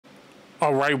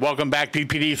All right, welcome back,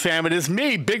 BPD fam. It is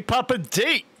me, Big Papa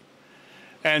D.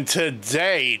 And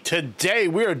today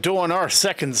we are doing our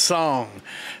second song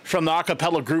from the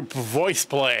acapella group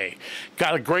VoicePlay.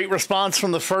 Got a great response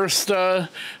from the first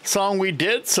song we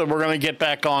did, so we're going to get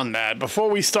back on that. Before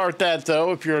we start that,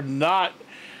 though, if you're not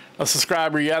a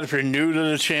subscriber yet, if you're new to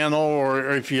the channel,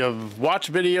 or if you have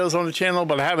watched videos on the channel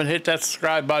but haven't hit that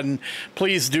subscribe button,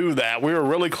 please do that. We were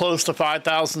really close to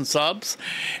 5,000 subs,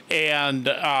 and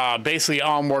basically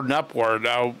onward and upward.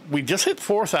 We just hit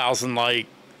 4,000 like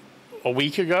a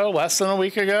week ago, less than a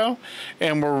week ago,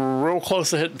 and we're real close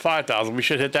to hitting 5,000. We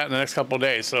should hit that in the next couple of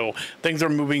days. So things are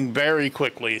moving very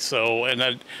quickly. So, and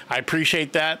I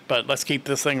appreciate that, but let's keep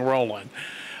this thing rolling.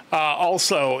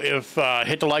 Also, if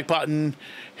hit the like button,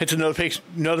 hit the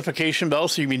notification bell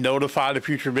so you can be notified of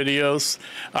future videos.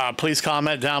 Please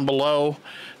comment down below.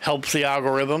 Helps the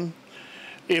algorithm.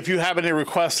 If you have any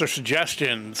requests or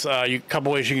suggestions, a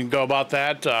couple ways you can go about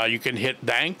that. You can hit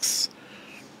thanks,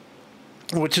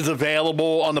 which is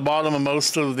available on the bottom of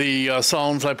most of the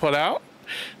songs I put out,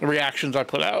 the reactions I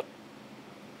put out.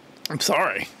 I'm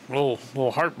sorry, a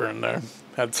little heartburn there.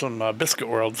 Had some Biscuit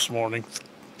World this morning.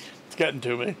 It's getting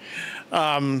to me.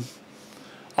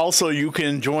 Also, you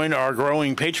can join our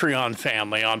growing Patreon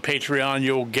family. On Patreon,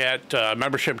 you'll get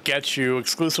membership gets you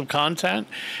exclusive content.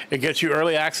 It gets you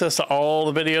early access to all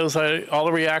the videos, all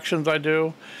the reactions I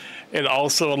do. It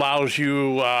also allows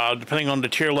you, depending on the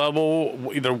tier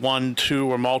level, either 1,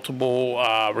 2, or multiple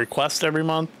requests every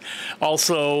month.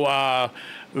 Also,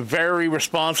 very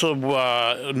responsive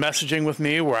messaging with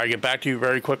me where I get back to you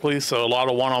very quickly. So a lot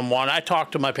of one-on-one. I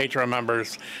talk to my Patreon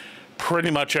members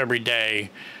pretty much every day,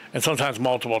 and sometimes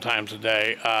multiple times a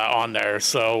day on there.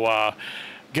 So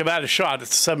give that a shot.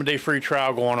 It's a 7-day free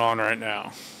trial going on right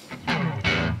now.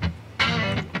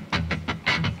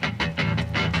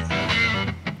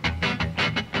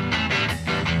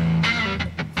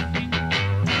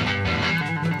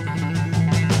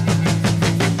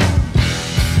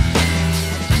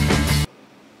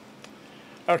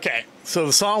 Okay, so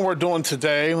the song we're doing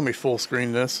today, let me full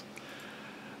screen this.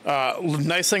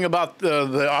 Nice thing about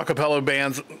the acapella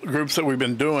bands groups that we've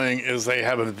been doing is they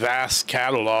have a vast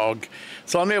catalog.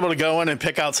 So I'm able to go in and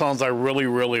pick out songs I really,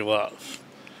 really love.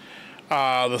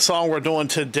 The song we're doing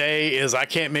today is I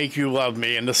Can't Make You Love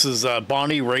Me, and this is a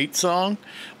Bonnie Raitt song.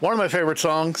 One of my favorite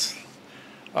songs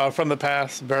from the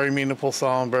past. Very meaningful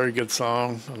song, very good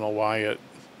song. I don't know why it...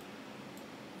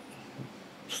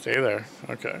 Stay there,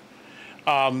 okay.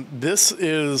 This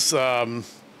is, let's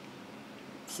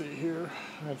see here,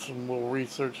 I had some little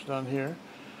research done here.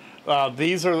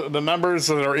 These are the members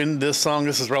that are in this song.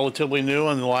 This is relatively new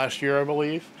in the last year, I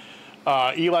believe.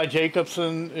 Eli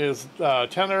Jacobson is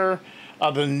tenor.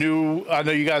 I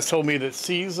know you guys told me that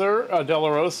Caesar De La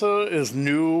Rosa is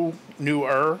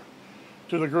newer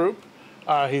to the group.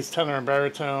 He's tenor and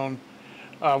baritone.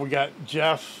 We got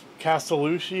Jeff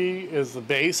Castellucci is the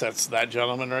bass. That's that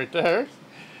gentleman right there.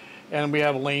 And we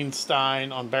have Lane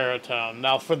Stein on baritone.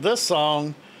 Now for this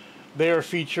song, they are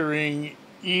featuring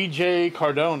EJ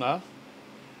Cardona.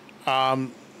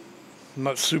 I'm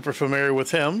not super familiar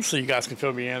with him, so you guys can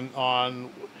fill me in on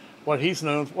what he's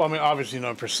known for. Well, I mean, obviously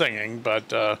known for singing, but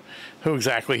who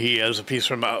exactly he is, if he's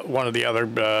from one of the other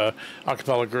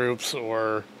acapella groups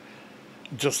or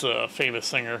just a famous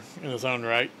singer in his own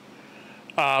right.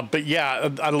 But yeah,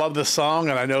 I love this song,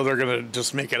 and I know they're going to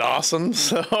just make it awesome,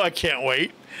 so I can't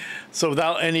wait. So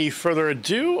without any further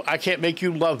ado, I Can't Make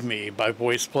You Love Me by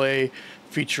VoicePlay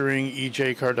featuring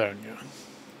EJ Cardona.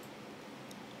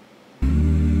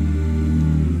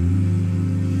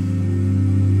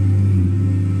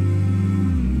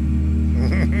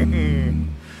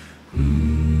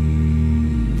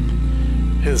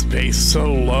 His bass so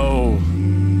low.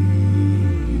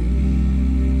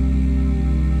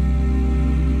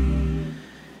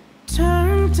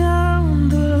 Turn down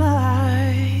the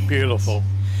light. Beautiful.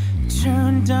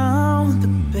 Turn down the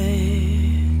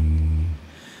bed.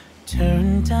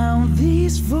 Turn down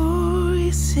these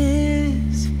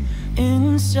voices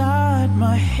inside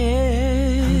my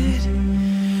head.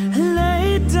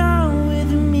 Lay down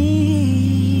with me.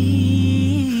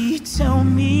 Tell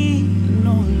me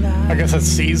no lies. I guess that's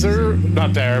Caesar?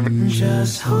 Not there, but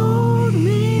just hold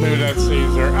me. Maybe that's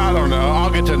Caesar. I don't know. I'll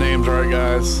get the names right,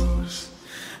 guys.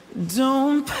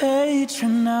 Don't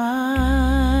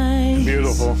patronize.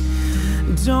 Beautiful.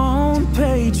 Don't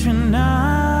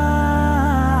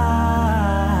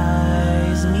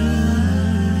patronize me,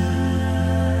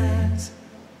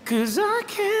 'cause I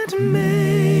can't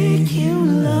make you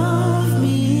love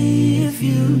me if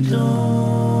you don't.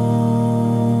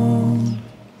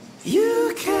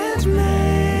 You can't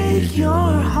make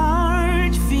your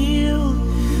heart feel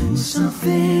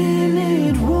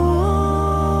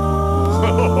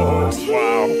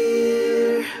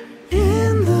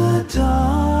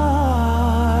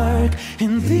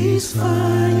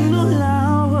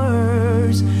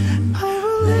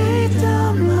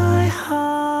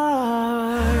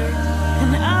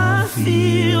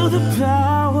feel the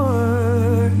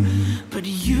power, but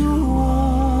you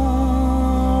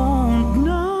won't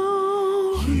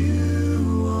know.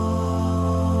 You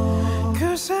won't.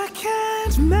 'Cause I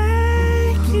can't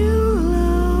make you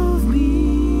love me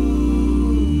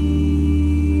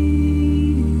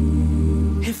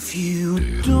if you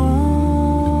don't.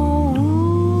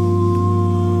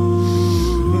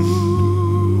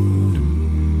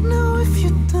 No, if you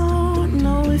don't.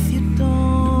 No, if you don't.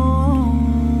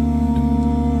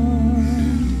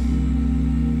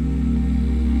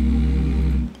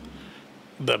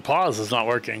 The pause is not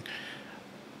working.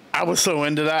 I was so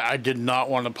into that, I did not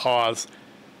want to pause.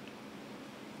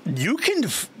 You can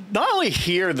not only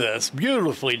hear this,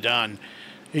 beautifully done,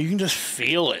 you can just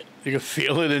feel it. You can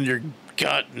feel it in your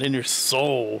gut and in your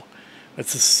soul.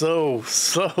 It's just so,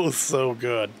 so, so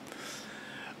good.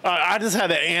 I just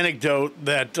had an anecdote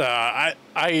that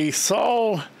I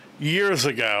saw years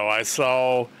ago. I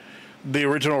saw the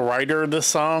original writer of this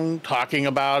song talking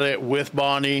about it with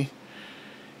Bonnie.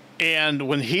 And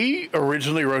when he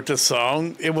originally wrote this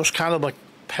song, it was kind of like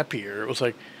peppier. It was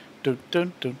like, dun,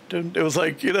 dun, dun, dun. It was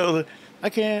like, you know,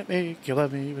 I can't make you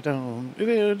love me, but don't.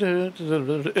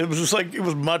 It was just like, it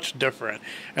was much different.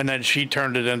 And then she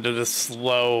turned it into this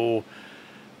slow,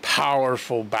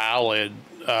 powerful ballad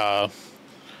that,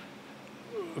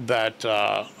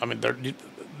 I mean,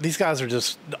 these guys are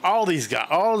just, all these guys,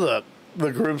 all the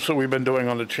groups that we've been doing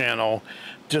on the channel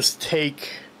just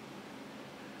take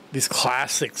these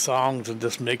classic songs and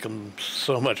just make them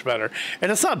so much better.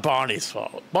 And it's not Bonnie's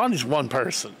fault. Bonnie's one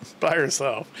person by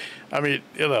herself. I mean,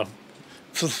 you know,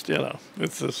 it's just, you know,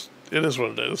 it's just, it is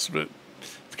what it is. But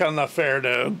it's kind of not fair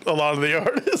to a lot of the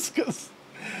artists because,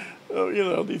 you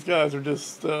know, these guys are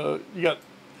just, you got,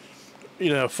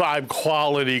 you know, 5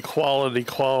 quality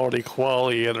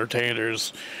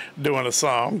entertainers doing a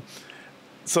song.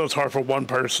 So it's hard for one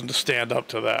person to stand up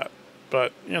to that.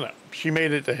 But, you know, she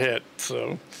made it to hit,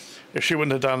 so if she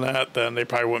wouldn't have done that, then they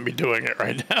probably wouldn't be doing it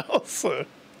right now. So let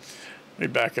me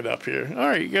back it up here. All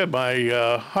right, good. My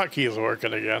hotkey is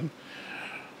working again.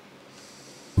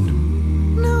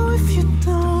 No, if you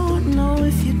don't. No,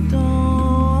 if you don't.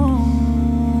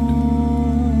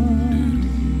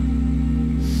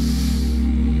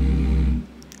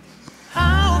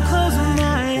 I'll close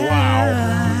my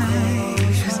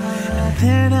eyes, and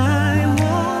then I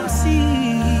won't see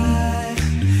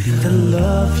the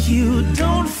love you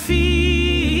don't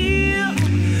feel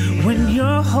when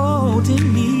you're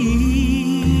holding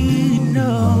me.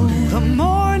 No, the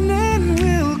morning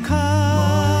will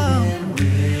come,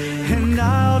 and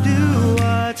I'll do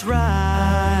what's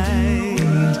right.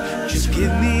 Just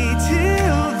give me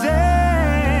till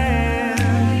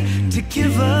then to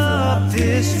give up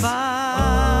this fight,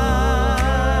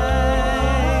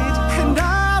 and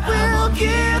I will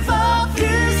give up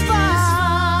this fight.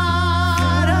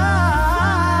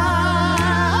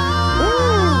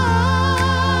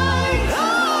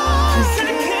 'Cause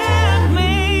I can't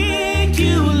make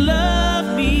you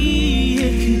love me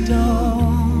if you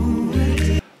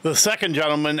don't. The second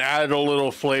gentleman added a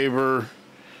little flavor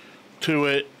to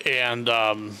it and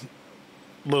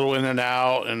little in and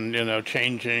out and, you know,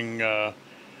 changing,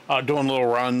 doing little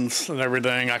runs and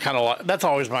everything. I kind of like, that's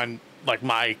always my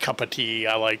cup of tea.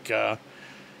 I like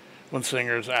when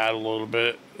singers add a little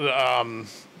bit.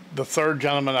 The third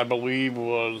gentleman, I believe,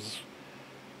 was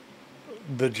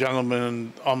the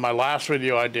gentleman on my last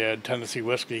video I did, Tennessee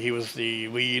Whiskey. He was the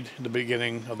lead in the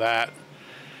beginning of that.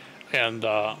 And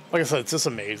like I said, it's just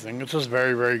amazing. It's just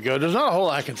very, very good. There's not a whole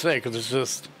lot I can say because it's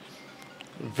just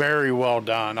very well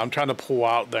done. I'm trying to pull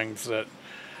out things that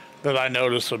I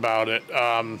noticed about it.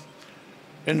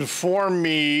 Inform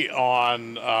me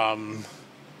on,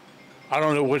 I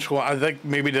don't know which one. I think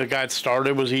maybe the guy that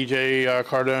started was EJ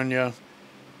Cardona.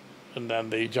 And then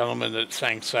the gentleman that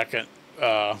sang second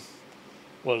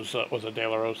was it De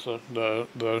La Rosa, the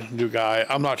new guy.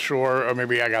 I'm not sure, or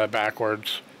maybe I got it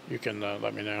backwards. You can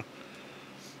let me know.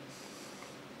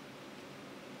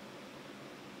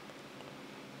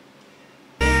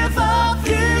 Give up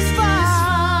this fight.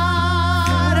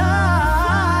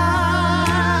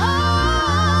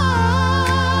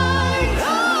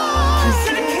 'Cause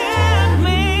I can't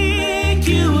make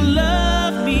you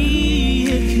love me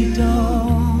if you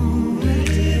don't.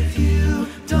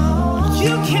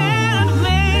 You can't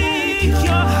make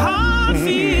your heart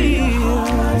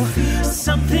feel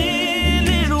something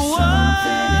it was.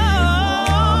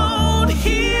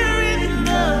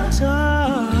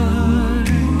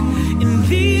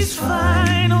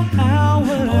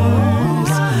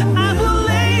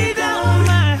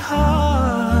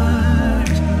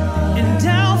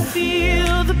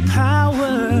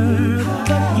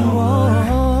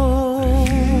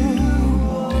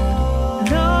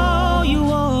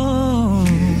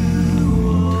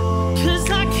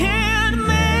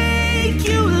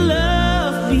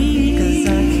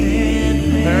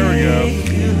 There we go.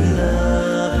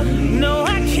 No,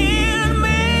 I can't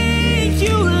make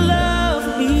you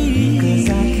love me. 'Cause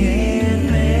I can't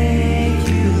make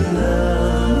you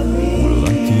love me. Well, I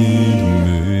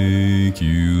can't make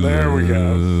you There we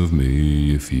go. love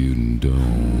me if you don't.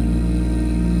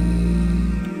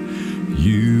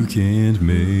 You can't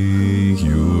make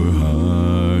your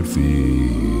heart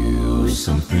feel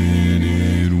something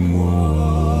it won't.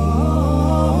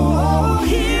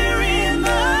 Here in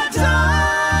the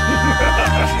dark,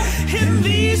 in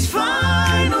these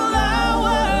final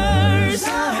hours,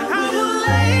 I will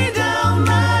lay down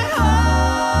my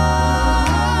heart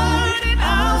and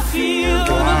I'll feel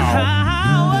the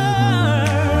power.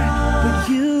 But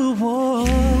you won't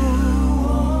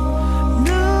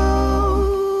know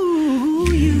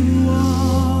you won't.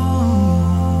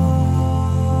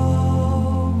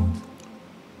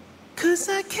 'Cause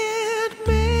I can't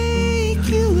make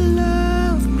you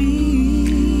love me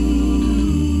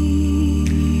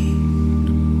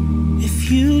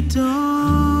if you don't.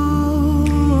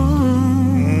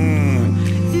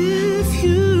 If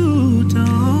you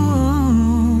don't.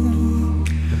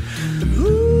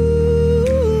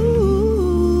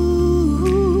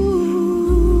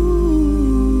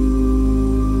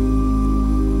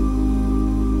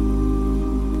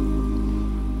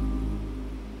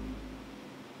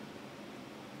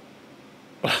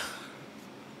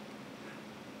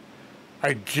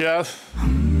 I just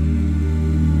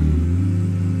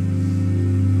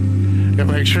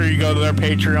make sure you go to their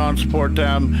Patreon, support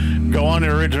them, go on the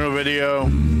original video,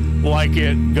 like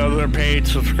it, go to their page,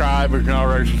 subscribe if you're not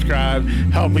already subscribed,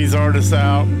 help these artists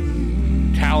out,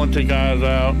 talented guys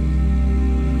out.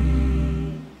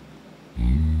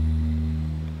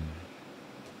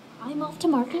 I'm off to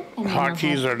market. And then I'll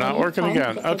Hotkeys have are not plenty of working time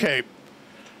again. to get Okay.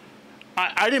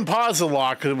 I didn't pause a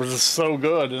lot because it was just so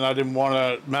good and I didn't want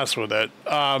to mess with it.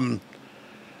 I'm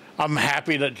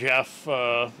happy that Jeff,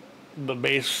 the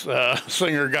bass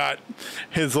singer, got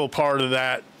his little part of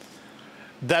that.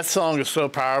 That song is so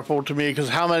powerful to me because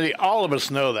all of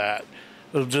us know that.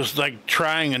 Of just like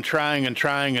trying and trying and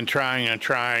trying and trying and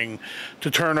trying to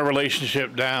turn a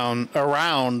relationship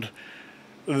around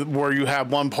where you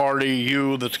have one party,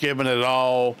 you, that's giving it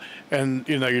all, and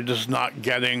you're just not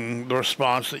getting the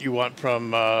response that you want from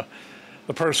the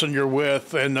person you're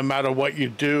with, and no matter what you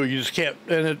do, you just can't.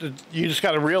 And you just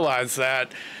got to realize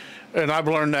that. And I've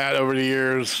learned that over the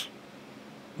years,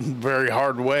 very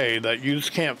hard way, that you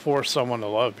just can't force someone to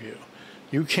love you.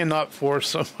 You cannot force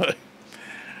somebody.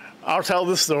 I'll tell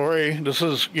the story.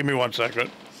 Give me 1 second.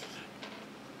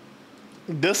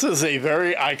 This is a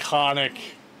very iconic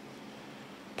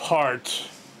part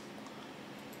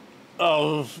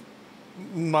of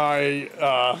my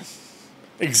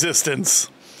existence.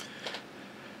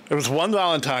 It was one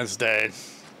Valentine's Day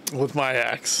with my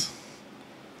ex.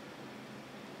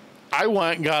 I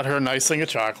went and got her a nice thing of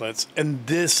chocolates, and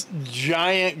this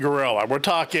giant gorilla, we're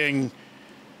talking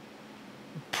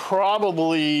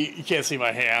probably, you can't see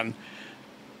my hand,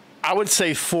 I would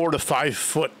say 4 to 5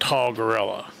 foot tall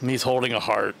gorilla, and he's holding a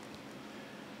heart.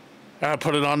 And I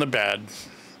put it on the bed.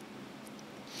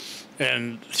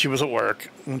 And she was at work.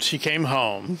 When she came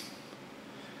home,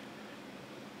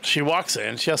 she walks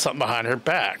in. She has something behind her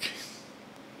back.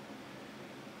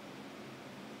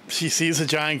 She sees a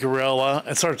giant gorilla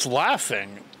and starts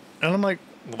laughing. And I'm like,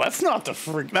 well, that's not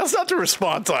the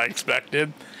response I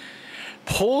expected.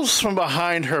 Pulls from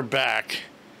behind her back,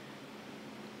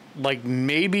 like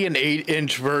maybe an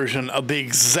 8-inch version of the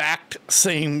exact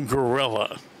same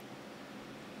gorilla.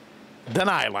 Then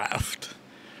I laughed.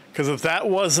 Because if that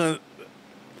wasn't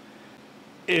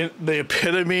the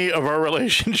epitome of our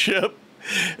relationship,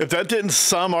 if that didn't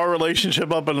sum our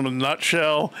relationship up in a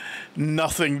nutshell,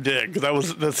 nothing did.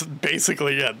 That's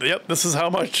basically it. Yep, this is how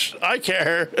much I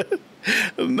care,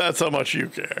 and that's how much you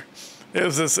care. I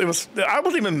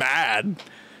wasn't even mad.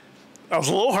 I was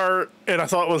a little hurt, and I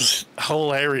thought it was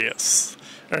hilarious.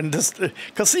 And just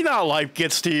because see how life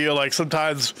gets to you, like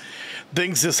sometimes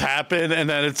things just happen, and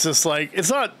then it's just like it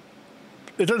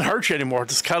doesn't hurt you anymore.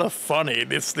 It's just kind of funny.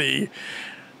 It's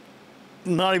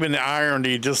not even the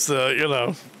irony, just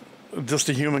just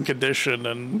the human condition,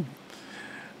 and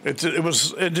it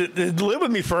lived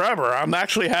with me forever. I'm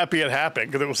actually happy it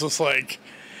happened because it was just like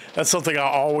that's something I'll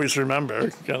always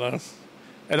remember,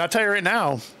 And I tell you right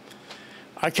now,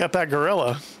 I kept that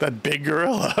gorilla, that big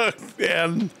gorilla,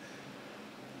 and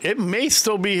it may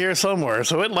still be here somewhere.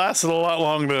 So it lasted a lot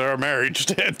longer than our marriage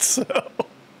did. So,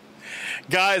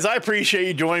 guys, I appreciate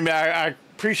you joining me. I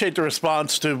appreciate the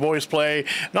response to VoicePlay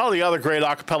and all the other great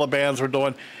acapella bands we're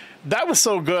doing. That was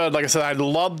so good. Like I said, I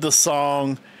love the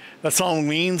song. That song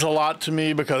means a lot to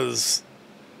me because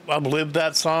lived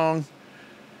that song.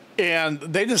 And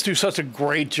they just do such a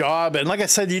great job. And like I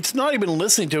said, it's not even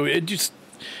listening to it. You just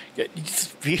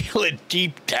feel it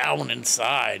deep down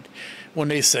inside when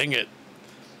they sing it.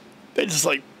 They just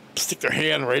like stick their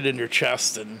hand right in your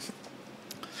chest and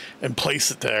place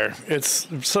it there. It's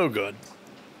so good.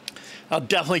 I'll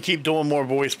definitely keep doing more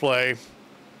voice play.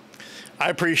 I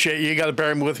appreciate you got to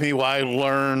bear with me while I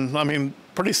learn. I mean,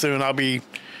 pretty soon I'll be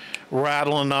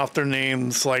rattling off their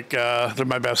names like they're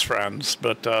my best friends.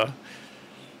 But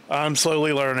I'm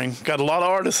slowly learning. Got a lot of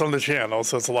artists on the channel,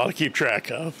 so it's a lot to keep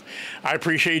track of. I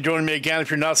appreciate you joining me again.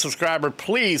 If you're not a subscriber,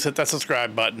 please hit that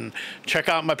subscribe button. Check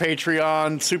out my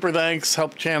Patreon. Super thanks.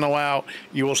 Help the channel out.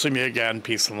 You will see me again.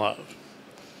 Peace and love.